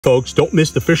Folks, don't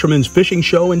miss the Fisherman's Fishing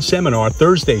Show and Seminar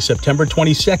Thursday, September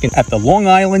 22nd at the Long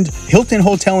Island Hilton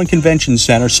Hotel and Convention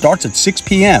Center. Starts at 6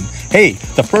 p.m. Hey,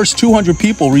 the first 200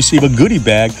 people receive a goodie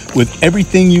bag with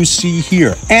everything you see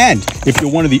here. And if you're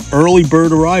one of the early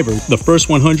bird arrivers, the first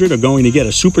 100 are going to get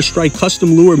a Super Strike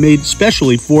custom lure made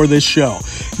specially for this show.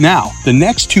 Now, the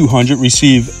next 200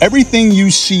 receive everything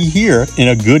you see here in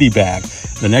a goodie bag.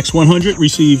 The next 100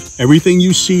 receive everything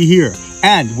you see here.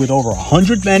 And with over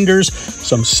 100 vendors,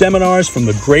 some seminars from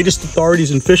the greatest authorities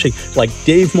in fishing, like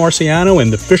Dave Marciano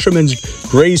and the Fisherman's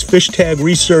Gray's Fish Tag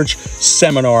Research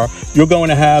Seminar, you're going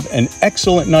to have an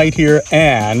excellent night here,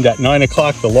 and at 9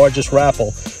 o'clock, the largest raffle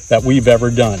that we've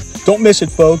ever done. Don't miss it,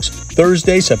 folks.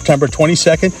 Thursday, September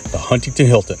 22nd, the Huntington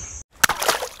Hilton.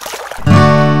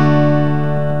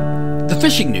 The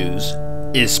Fishing News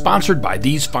is sponsored by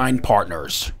these fine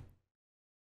partners.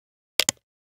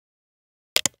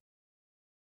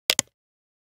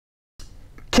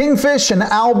 Kingfish and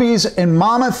albies in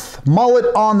Monmouth,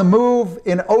 mullet on the move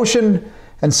in Ocean,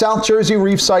 and South Jersey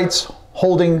reef sites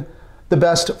holding the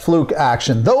best fluke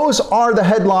action. Those are the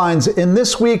headlines in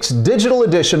this week's digital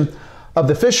edition of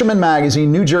the Fisherman Magazine,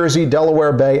 New Jersey,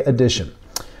 Delaware Bay edition.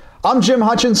 I'm Jim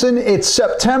Hutchinson. It's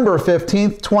September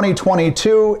 15th,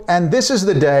 2022, and this is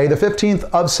the day, the 15th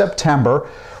of September,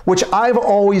 which I've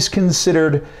always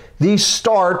considered the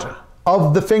start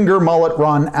of the finger mullet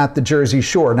run at the Jersey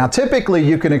Shore. Now, typically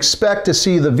you can expect to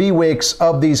see the V-wakes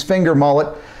of these finger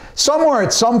mullet somewhere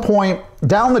at some point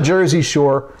down the Jersey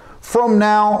Shore from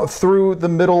now through the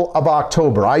middle of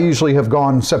October. I usually have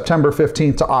gone September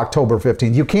 15th to October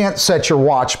 15th. You can't set your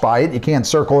watch by it. You can't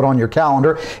circle it on your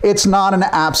calendar. It's not an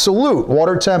absolute.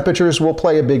 Water temperatures will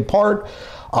play a big part.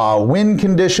 Wind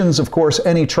conditions, of course,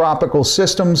 any tropical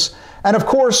systems, and of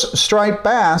course, striped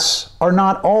bass are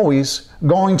not always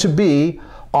going to be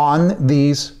on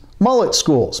these mullet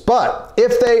schools. But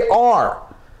if they are,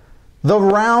 the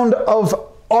round of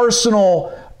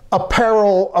arsenal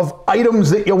apparel of items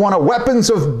that you want to, weapons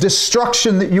of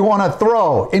destruction that you want to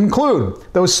throw, include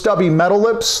those stubby metal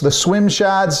lips, the swim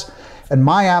shads, and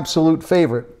my absolute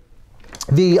favorite,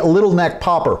 the little neck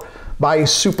popper by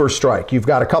Super Strike. You've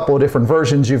got a couple of different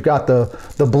versions. You've got the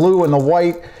blue and the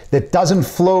white that doesn't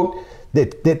float,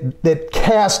 that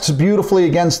casts beautifully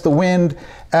against the wind.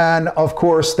 And of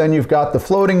course, then you've got the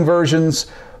floating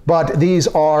versions. But these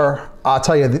are, I'll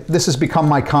tell you, this has become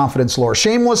my confidence lure.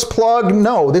 Shameless plug?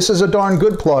 No, this is a darn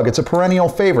good plug. It's a perennial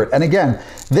favorite. And again,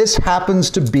 this happens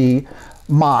to be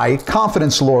my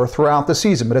confidence lure throughout the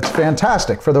season, but it's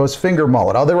fantastic for those finger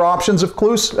mullet. Other options, of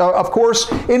course,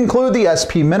 include the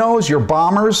SP minnows, your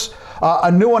bombers. A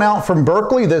new one out from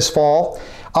Berkley this fall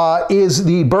is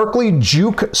the Berkley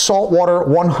Juke Saltwater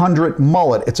 100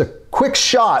 mullet. It's a quick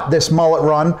shot, this mullet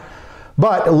run,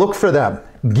 but look for them.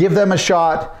 Give them a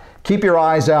shot. Keep your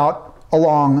eyes out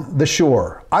along the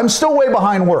shore. I'm still way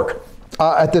behind work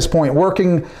at this point,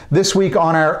 working this week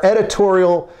on our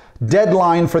editorial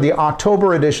deadline for the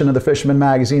October edition of the Fisherman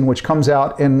Magazine, which comes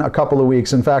out in a couple of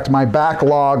weeks. In fact, my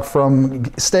backlog from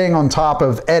staying on top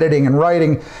of editing and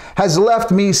writing has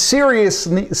left me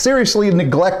seriously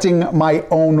neglecting my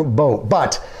own boat.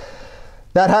 But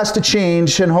that has to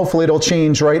change, and hopefully it'll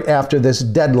change right after this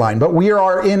deadline. But we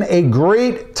are in a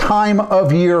great time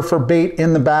of year for bait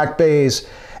in the back bays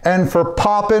and for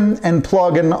popping and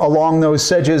plugging along those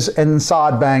sedges and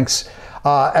sod banks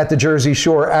at the Jersey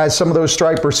Shore, as some of those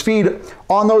stripers feed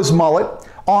on those mullet,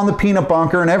 on the peanut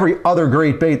bunker, and every other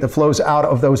great bait that flows out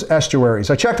of those estuaries.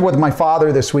 I checked with my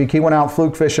father this week. He went out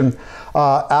fluke fishing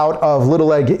out of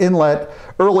Little Egg Inlet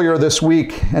earlier this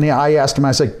week, and I asked him,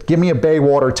 I said, give me a bay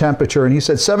water temperature, and he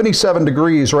said 77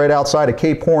 degrees right outside of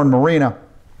Cape Horn Marina.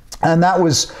 And that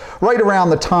was right around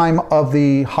the time of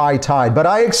the high tide. But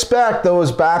I expect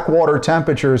those backwater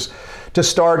temperatures to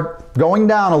start going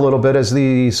down a little bit as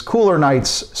these cooler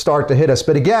nights start to hit us.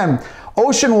 But again,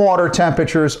 ocean water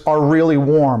temperatures are really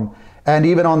warm. And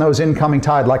even on those incoming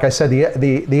tide, like I said,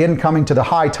 the incoming to the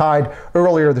high tide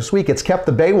earlier this week, it's kept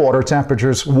the bay water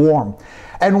temperatures warm.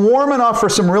 And warm enough for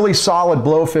some really solid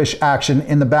blowfish action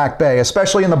in the back bay,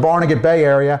 especially in the Barnegat Bay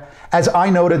area, as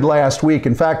I noted last week.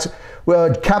 In fact,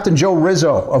 Captain Joe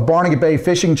Rizzo of Barnegat Bay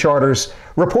Fishing Charters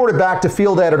reported back to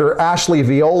field editor Ashley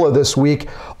Viola this week.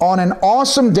 On an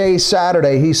awesome day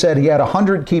Saturday, he said he had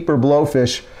 100 keeper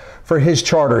blowfish for his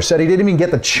charter. Said he didn't even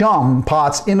get the chum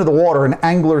pots into the water and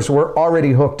anglers were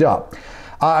already hooked up.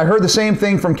 I heard the same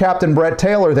thing from Captain Brett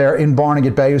Taylor there in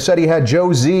Barnegat Bay, who said he had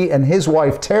Joe Z and his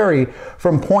wife Terry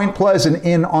from Point Pleasant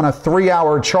in on a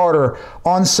 3-hour charter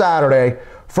on Saturday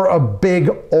for a big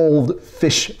old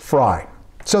fish fry.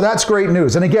 So that's great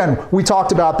news. And again, we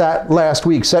talked about that last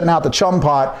week, setting out the chum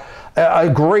pot a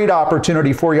great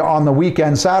opportunity for you on the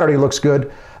weekend. Saturday looks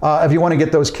good. If you want to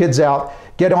get those kids out,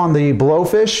 get on the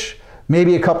blowfish,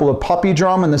 maybe a couple of puppy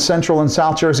drum in the central and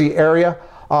South Jersey area,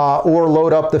 or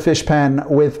load up the fish pen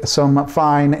with some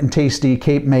fine and tasty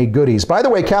Cape May goodies. By the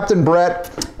way, Captain Brett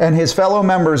and his fellow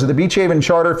members of the Beach Haven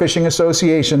Charter Fishing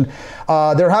Association,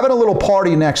 they're having a little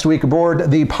party next week aboard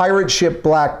the pirate ship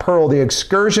Black Pearl. The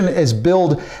excursion is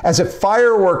billed as a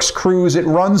fireworks cruise. It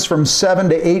runs from 7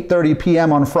 to 8:30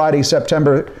 p.m. on Friday,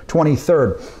 September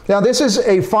 23rd. Now, this is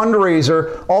a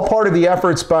fundraiser, all part of the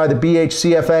efforts by the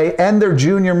BHCFA and their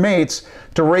junior mates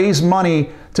to raise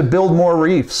money to build more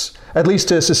reefs, at least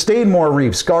to sustain more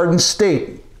reefs. Garden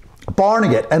State,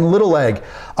 Barnegat, and Little Egg.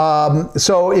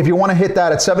 So if you want to hit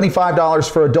that, at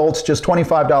 $75 for adults, just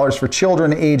 $25 for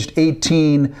children aged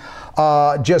 18,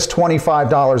 just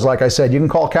 $25, like I said. You can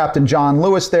call Captain John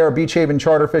Lewis there, Beach Haven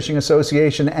Charter Fishing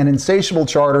Association and Insatiable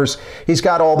Charters. He's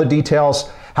got all the details,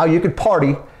 how you could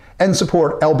party and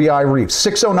support LBI Reefs.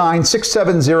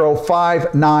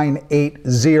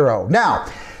 609-670-5980. Now,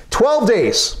 12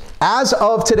 days. As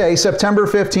of today, September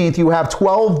 15th, you have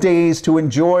 12 days to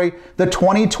enjoy the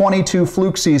 2022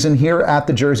 fluke season here at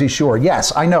the Jersey Shore.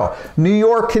 Yes, I know. New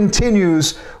York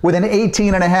continues with an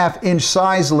 18.5-inch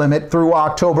size limit through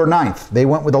October 9th. They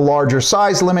went with a larger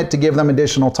size limit to give them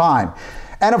additional time.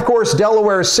 And of course,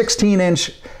 Delaware's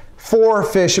 16-inch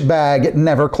 4-fish bag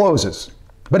never closes.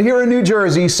 But here in New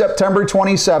Jersey, September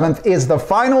 27th is the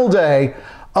final day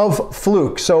of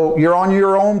fluke. So you're on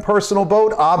your own personal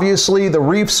boat. Obviously, the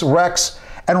reefs, wrecks,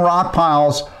 and rock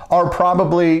piles are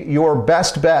probably your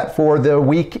best bet for the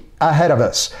week ahead of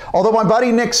us. Although my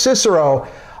buddy Nick Cicero,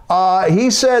 he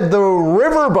said the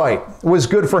river bite was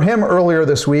good for him earlier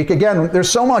this week. Again, there's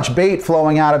so much bait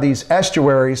flowing out of these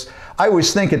estuaries. I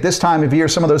always think at this time of year,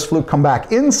 some of those fluke come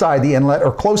back inside the inlet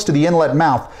or close to the inlet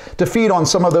mouth to feed on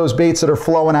some of those baits that are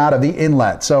flowing out of the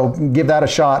inlet. So give that a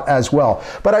shot as well.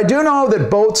 But I do know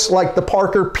that boats like the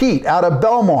Parker Pete out of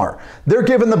Belmar, they're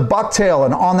giving the bucktail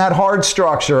and on that hard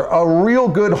structure a real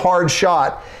good hard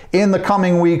shot in the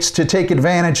coming weeks to take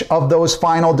advantage of those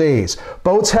final days.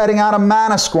 Boats heading out of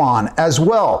Manasquan as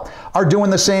well are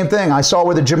doing the same thing. I saw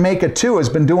where the Jamaica 2 has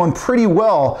been doing pretty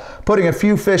well, putting a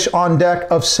few fish on deck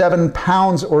of 7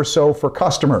 pounds or so for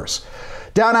customers.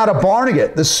 Down out of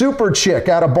Barnegat, the Super Chick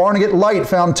out of Barnegat Light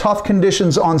found tough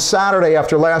conditions on Saturday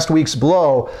after last week's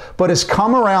blow, but has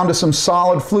come around to some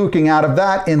solid fluking out of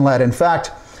that inlet. In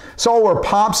fact, saw where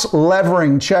Pops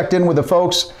Levering checked in with the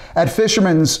folks at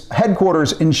Fisherman's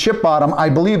headquarters in Ship Bottom. I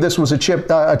believe this was a trip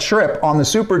on the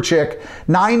Super Chick,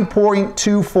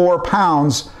 9.24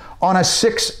 pounds on a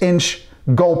 6-inch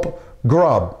gulp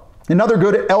grub. Another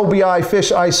good LBI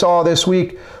fish I saw this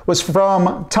week was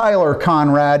from Tyler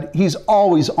Conrad. He's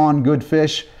always on good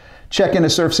fish. Check into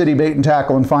Surf City Bait and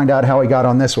Tackle and find out how he got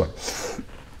on this one.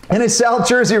 In his South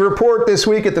Jersey report this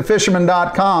week at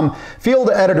thefisherman.com, field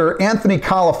editor Anthony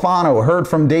Califano heard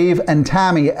from Dave and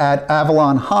Tammy at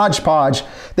Avalon Hodgepodge.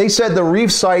 They said the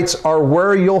reef sites are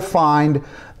where you'll find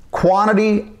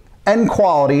quantity and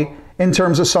quality in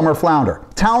terms of summer flounder.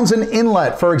 Townsend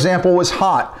Inlet, for example, was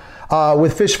hot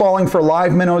with fish falling for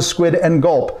live minnows, squid, and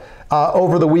gulp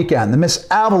over the weekend. The Miss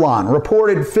Avalon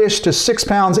reported fish to 6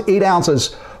 pounds, 8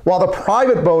 ounces, while the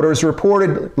private boaters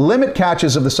reported limit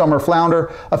catches of the summer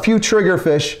flounder, a few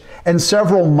triggerfish, and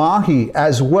several mahi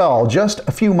as well, just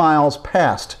a few miles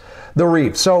past the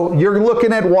reef. So you're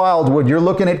looking at Wildwood, you're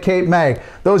looking at Cape May.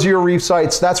 Those are your reef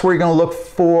sites. That's where you're going to look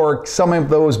for some of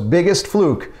those biggest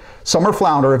fluke, summer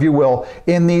flounder, if you will,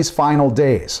 in these final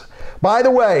days. By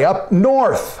the way, up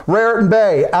north, Raritan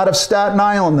Bay, out of Staten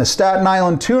Island, the Staten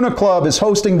Island Tuna Club is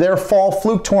hosting their fall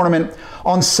fluke tournament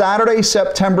on Saturday,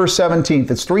 September 17th.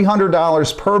 It's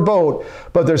 $300 per boat,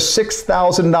 but there's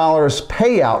 $6,000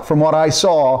 payout from what I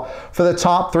saw for the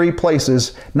top 3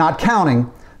 places, not counting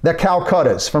the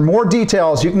Calcuttas. For more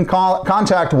details, you can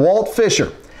contact Walt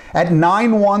Fisher at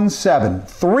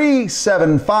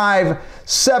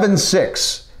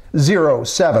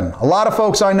 917-375-7607. A lot of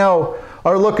folks I know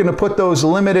are looking to put those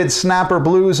limited snapper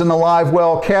blues in the live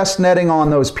well, cast netting on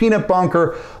those peanut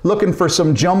bunker, looking for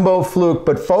some jumbo fluke.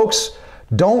 But folks,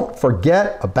 don't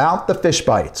forget about the fish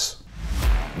bites.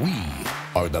 We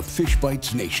are the Fish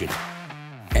Bites Nation,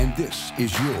 and this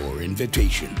is your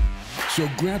invitation. So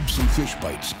grab some fish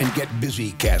bites and get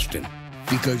busy casting,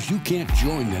 because you can't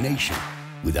join the nation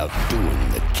without doing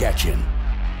the catching.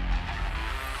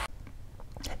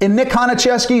 In Nick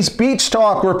Honachefsky's Beach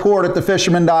Talk report at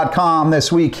thefisherman.com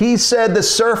this week, he said the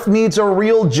surf needs a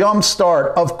real jump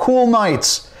start of cool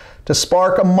nights to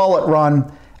spark a mullet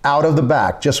run out of the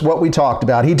back, just what we talked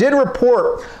about. He did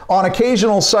report on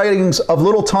occasional sightings of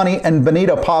little tunny and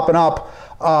bonita popping up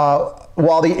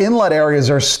while the inlet areas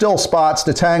are still spots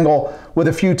to tangle with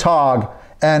a few tog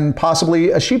and possibly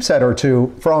a sheep's head or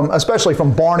two, especially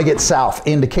from Barnegat south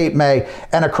into Cape May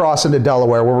and across into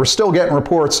Delaware, where we're still getting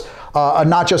reports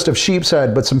not just of sheep's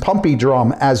head, but some pumpy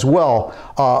drum as well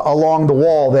along the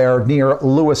wall there near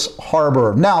Lewis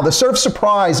Harbor. Now, the surf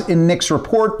surprise in Nick's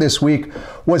report this week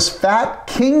was fat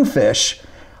kingfish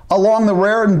along the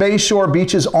Raritan Bayshore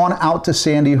beaches on out to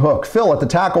Sandy Hook. Phil at the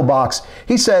tackle box,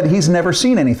 he said he's never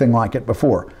seen anything like it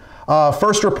before.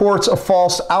 First reports of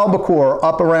false albacore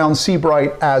up around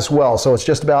Seabright as well. So it's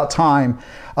just about time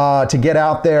to get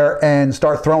out there and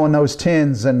start throwing those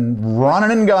tins and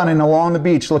running and gunning along the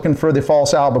beach looking for the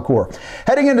false albacore.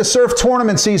 Heading into surf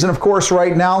tournament season, of course,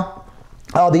 right now.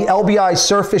 The LBI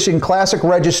Surf Fishing Classic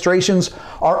registrations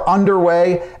are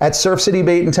underway at Surf City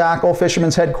Bait and Tackle,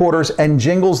 Fisherman's headquarters, and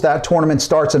Jingles. That tournament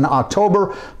starts in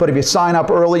October, but if you sign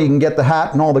up early, you can get the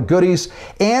hat and all the goodies.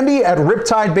 Andy at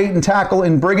Riptide Bait and Tackle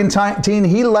in Brigantine,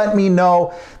 he let me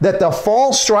know that the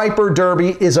Fall Striper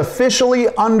Derby is officially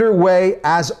underway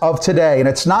as of today. And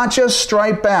it's not just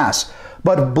striped bass,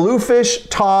 but bluefish,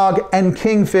 tog, and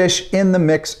kingfish in the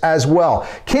mix as well.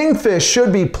 Kingfish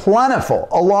should be plentiful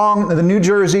along the New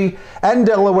Jersey and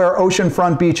Delaware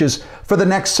oceanfront beaches for the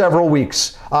next several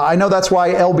weeks. I know that's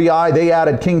why LBI, they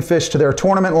added kingfish to their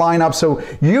tournament lineup, so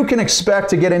you can expect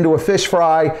to get into a fish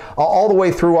fry all the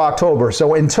way through October.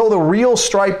 So until the real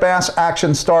striped bass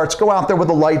action starts, go out there with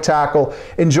a light tackle,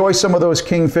 enjoy some of those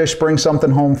kingfish, bring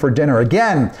something home for dinner.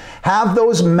 Again, have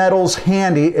those metals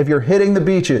handy if you're hitting the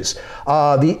beaches.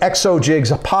 The exo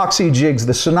jigs, epoxy jigs,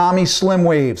 the tsunami slim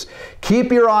waves.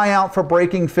 Keep your eye out for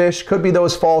breaking fish, could be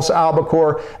those false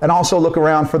albacore, and also look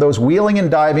around for those wheeling and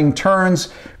diving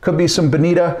turns. Could be some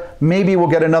bonita. Maybe we'll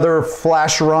get another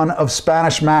flash run of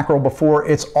Spanish mackerel before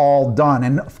it's all done.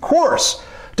 And of course,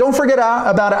 don't forget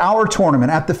about our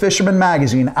tournament at the Fisherman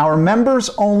Magazine, our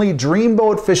members-only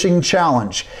Dreamboat Fishing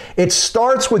Challenge. It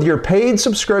starts with your paid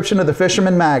subscription to the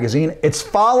Fisherman Magazine. It's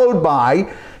followed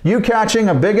by you catching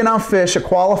a big enough fish, a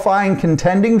qualifying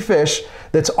contending fish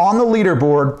that's on the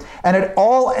leaderboard, and it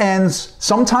all ends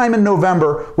sometime in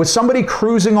November with somebody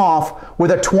cruising off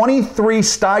with a 23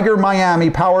 Steiger Miami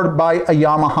powered by a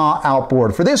Yamaha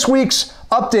outboard. For this week's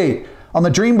update on the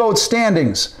Dreamboat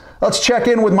standings, let's check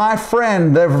in with my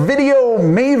friend, the video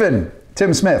maven,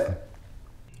 Tim Smith.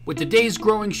 With the days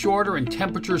growing shorter and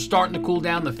temperatures starting to cool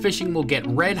down, the fishing will get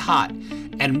red hot.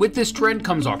 And with this trend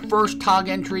comes our first tog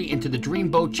entry into the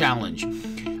Dreamboat Challenge.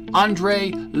 Andre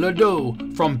Ledoux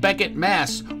from Beckett,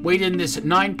 Mass. weighed in this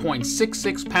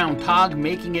 9.66 pound tog,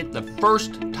 making it the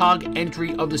first tog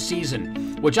entry of the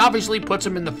season, which obviously puts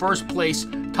him in the first place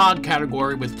tog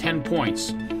category with 10 points.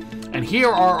 And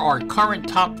here are our current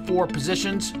top 4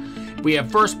 positions. We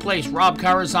have first place Rob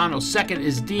Carazano, second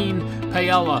is Dean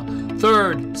Paella,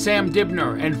 third Sam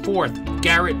Dibner, and fourth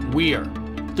Garrett Weir.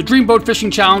 The Dreamboat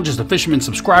Fishing Challenge is the Fisherman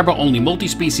subscriber-only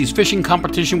multi-species fishing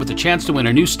competition with a chance to win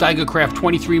a new Steigercraft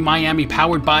 23 Miami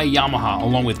powered by Yamaha,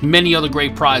 along with many other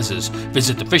great prizes.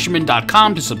 Visit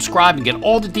thefisherman.com to subscribe and get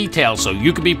all the details so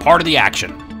you can be part of the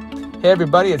action. Hey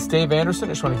everybody, it's Dave Anderson.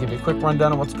 I just want to give you a quick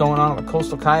rundown of what's going on the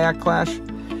Coastal Kayak Clash.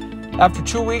 After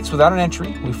 2 weeks without an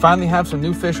entry, we finally have some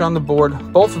new fish on the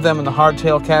board, both of them in the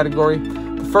hardtail category.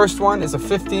 The first one is a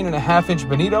 15.5-inch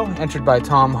bonito, entered by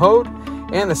Tom Hode,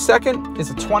 and the second is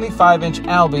a 25-inch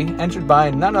albie, entered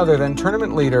by none other than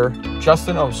tournament leader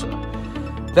Justin Osa.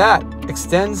 That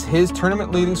extends his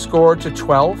tournament leading score to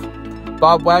 12.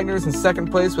 Bob Wagner is in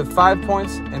second place with 5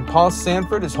 points, and Paul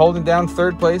Sanford is holding down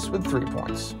third place with 3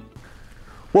 points.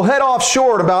 We'll head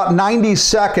offshore in about 90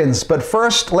 seconds, but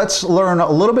first let's learn a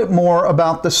little bit more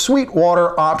about the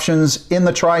sweetwater options in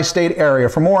the tri-state area.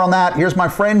 For more on that, here's my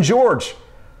friend George,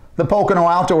 the Pocono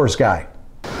Outdoors guy.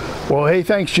 Well, hey,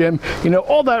 thanks, Jim. You know,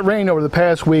 all that rain over the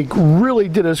past week really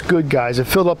did us good, guys. It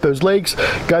filled up those lakes,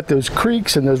 got those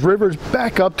creeks and those rivers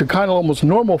back up to kind of almost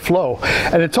normal flow.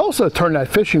 And it's also turned that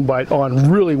fishing bite on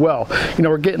really well. You know,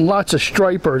 we're getting lots of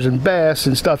stripers and bass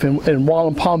and stuff in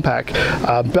Wallenpompak,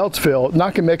 Beltsville,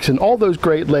 Nakamix, and all those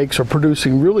great lakes are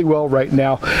producing really well right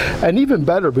now. And even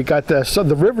better, we got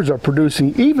the rivers are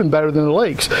producing even better than the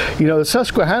lakes. You know, the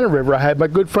Susquehanna River, I had my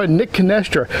good friend Nick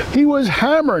Honachefsky. He was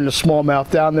hammering the smallmouth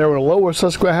down there in lower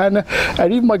Susquehanna,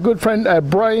 and even my good friend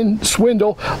Brian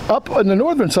Swindle up in the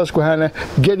northern Susquehanna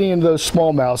getting into those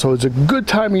smallmouths. So it's a good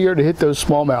time of year to hit those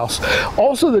smallmouths.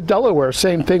 Also the Delaware,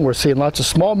 same thing. We're seeing lots of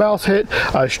smallmouths hit,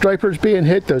 stripers being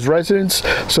hit, those residents,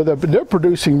 so they're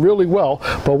producing really well.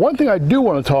 But one thing I do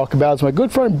want to talk about is my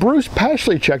good friend Bruce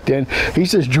Pashley checked in. He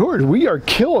says, George, we are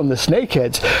killing the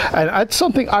snakeheads. And that's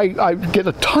something I get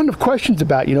a ton of questions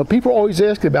about. You know, people always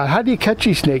ask about, how do you catch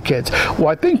these snakeheads? Well,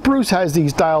 I think Bruce has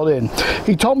these dialed in.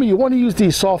 He told me you want to use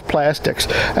these soft plastics,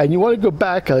 and you want to go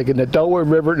back, like in the Delaware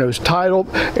River, in those tidal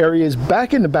areas,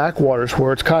 back in the backwaters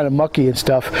where it's kind of mucky and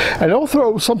stuff, and they'll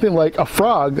throw something like a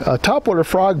frog, a topwater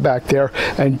frog back there,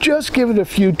 and just give it a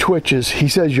few twitches. He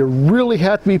says you really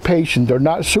have to be patient. They're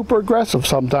not super aggressive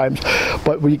sometimes,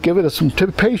 but when you give it some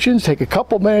patience, take a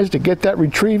couple minutes to get that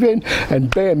retrieve in,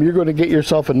 and bam, you're going to get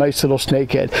yourself a nice little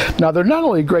snakehead. Now, they're not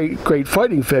only great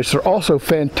fighting fish, they're also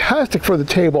fantastic for the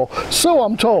table, so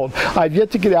I'm told. I've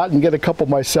yet to get out and get a couple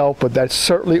myself, but that's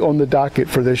certainly on the docket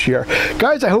for this year.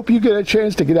 Guys, I hope you get a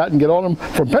chance to get out and get on them.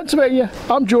 From Pennsylvania,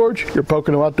 I'm George, your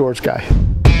Pocono Outdoors guy.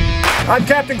 I'm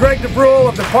Captain Greg DeBrule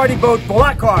of the party boat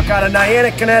Blackhawk out of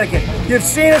Niantic, Connecticut. You've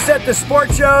seen us at the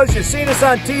sport shows, you've seen us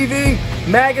on TV,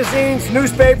 magazines,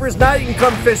 newspapers. Now you can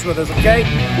come fish with us, okay?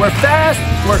 We're fast,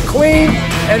 we're clean,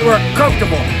 and we're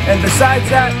comfortable. And besides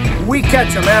that, we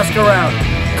catch them, ask around.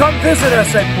 Come visit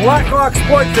us at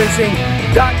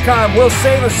blackhawksportfishing.com. We'll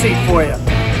save a seat for you.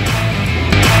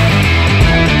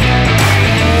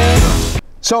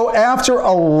 So after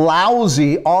a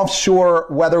lousy offshore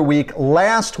weather week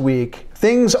last week,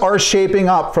 things are shaping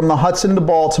up from the Hudson to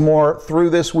Baltimore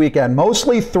through this weekend,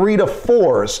 mostly 3 to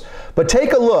 4s. But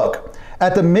take a look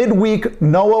at the midweek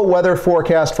NOAA weather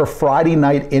forecast for Friday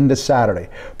night into Saturday.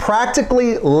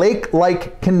 Practically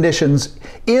lake-like conditions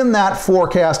in that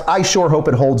forecast. I sure hope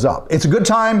it holds up. It's a good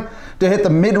time to hit the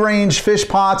mid-range fish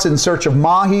pots in search of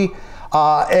mahi.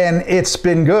 And it's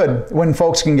been good when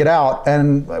folks can get out,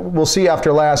 and we'll see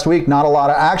after last week. Not a lot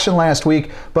of action last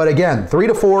week, but again, 3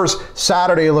 to 4s.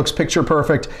 Saturday looks picture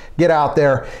perfect. Get out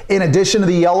there. In addition to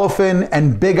the yellowfin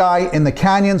and big eye in the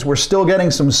canyons, we're still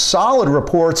getting some solid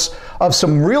reports of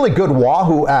some really good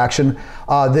wahoo action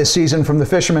this season from the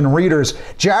fisherman readers.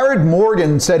 Jared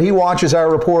Morgan said he watches our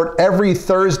report every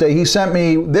Thursday. He sent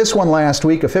me this one last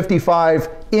week, a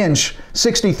 55-inch,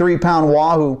 63-pound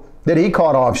wahoo that he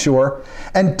caught offshore.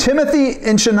 And Timothy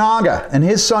Inchinaga and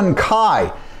his son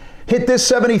Kai hit this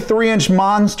 73-inch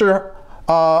monster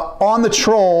on the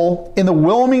troll in the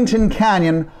Wilmington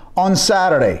Canyon on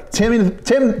Saturday.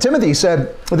 Timothy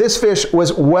said this fish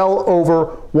was well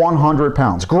over 100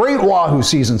 pounds. Great wahoo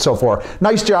season so far.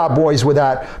 Nice job, boys, with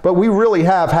that. But we really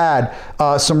have had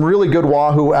some really good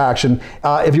wahoo action.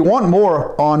 If you want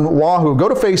more on wahoo, go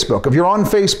to Facebook. If you're on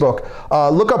Facebook,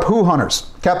 look up Who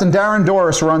Hunters. Captain Darren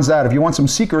Doris runs that. If you want some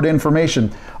secret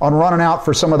information on running out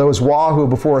for some of those wahoo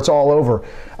before it's all over,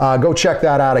 go check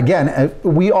that out. Again,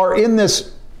 we are in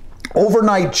this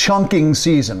overnight chunking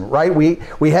season, right? We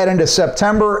head into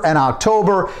September and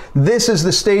October. This is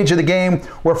the stage of the game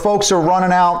where folks are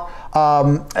running out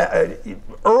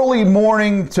early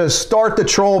morning to start the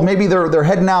troll. Maybe they're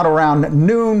heading out around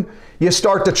noon. You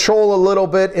start to troll a little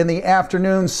bit in the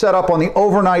afternoon, set up on the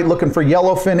overnight looking for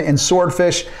yellowfin and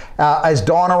swordfish. As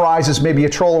dawn arises, maybe you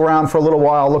troll around for a little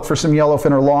while, look for some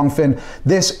yellowfin or longfin.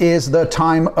 This is the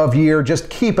time of year.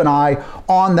 Just keep an eye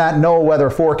on that NOAA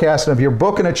weather forecast. And if you're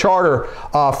booking a charter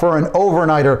for an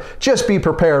overnighter, just be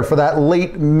prepared for that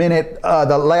late minute,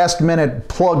 the last minute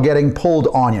plug getting pulled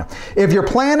on you. If you're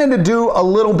planning to do a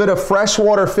little bit of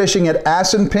freshwater fishing at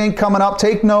Assunpink coming up,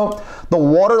 take note. The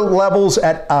water levels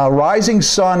at Rising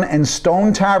Sun and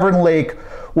Stone Tavern Lake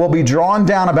will be drawn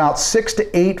down about 6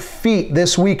 to 8 feet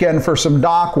this weekend for some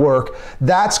dock work.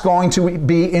 That's going to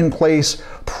be in place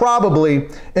probably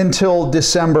until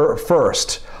December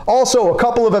 1st. Also, a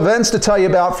couple of events to tell you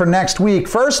about for next week.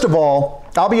 First of all,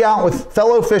 I'll be out with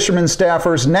fellow fishermen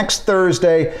staffers next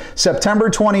Thursday, September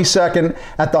 22nd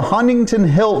at the Huntington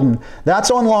Hilton.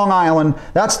 That's on Long Island.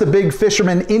 That's the big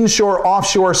Fisherman inshore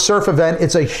offshore surf event.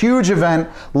 It's a huge event,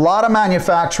 a lot of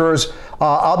manufacturers.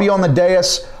 I'll be on the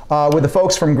dais with the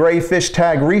folks from Gray Fish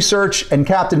Tag Research and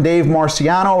Captain Dave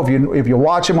Marciano. If you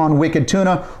watch him on Wicked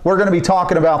Tuna, we're going to be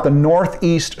talking about the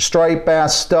Northeast Striped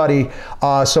Bass Study,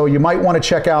 so you might want to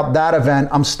check out that event.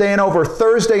 I'm staying over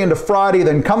Thursday into Friday,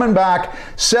 then coming back,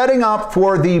 setting up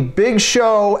for the big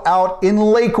show out in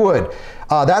Lakewood.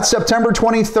 That's September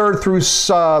 23rd through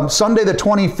Sunday the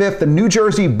 25th, the New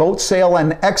Jersey Boat Sale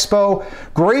and Expo.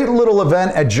 Great little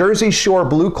event at Jersey Shore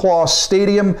Blue Claw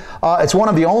Stadium. It's one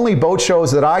of the only boat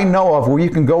shows that I know of where you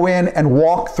can go in and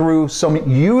walk through some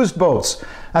used boats.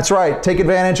 That's right, take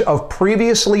advantage of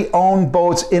previously owned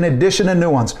boats in addition to new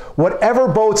ones. Whatever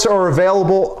boats are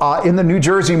available in the New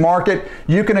Jersey market,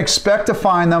 you can expect to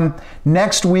find them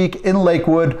next week in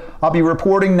Lakewood. I'll be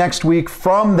reporting next week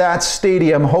from that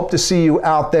stadium. Hope to see you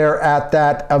out there at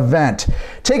that event.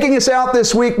 Taking us out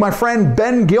this week, my friend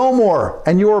Ben Gilmore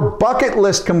and your bucket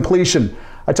list completion.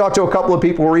 I talked to a couple of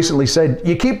people who recently said,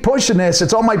 you keep pushing this,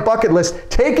 it's on my bucket list.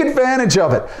 Take advantage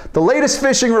of it. The latest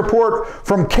fishing report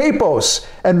from Capos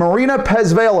and Marina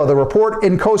Pez Vela, the report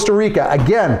in Costa Rica.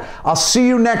 Again, I'll see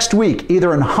you next week,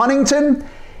 either in Huntington,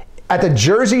 at the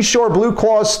Jersey Shore Blue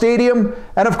Claws Stadium,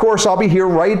 and of course, I'll be here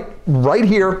right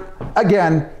here,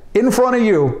 again, in front of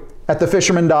you at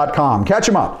thefisherman.com. Catch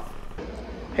them up.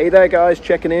 Hey there guys,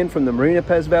 checking in from the Marina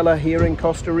Pez Vela here in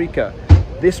Costa Rica.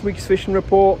 This week's fishing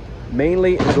report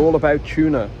mainly is all about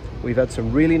tuna. We've had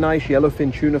some really nice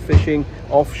yellowfin tuna fishing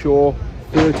offshore,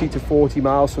 30 to 40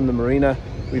 miles from the marina.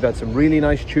 We've had some really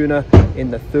nice tuna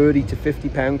in the 30 to 50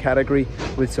 pound category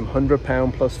with some 100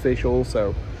 pound plus fish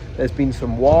also. There's been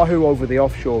some wahoo over the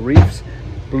offshore reefs,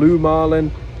 blue marlin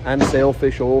and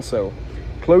sailfish also.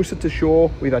 Closer to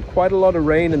shore, we've had quite a lot of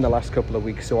rain in the last couple of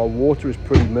weeks, so our water is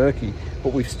pretty murky,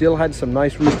 but we've still had some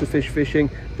nice roosterfish fishing.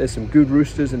 There's some good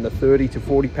roosters in the 30 to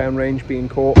 40 pound range being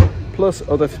caught, plus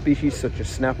other species such as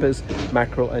snappers,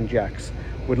 mackerel and jacks.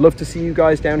 We'd love to see you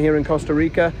guys down here in Costa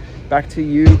Rica. Back to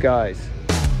you guys.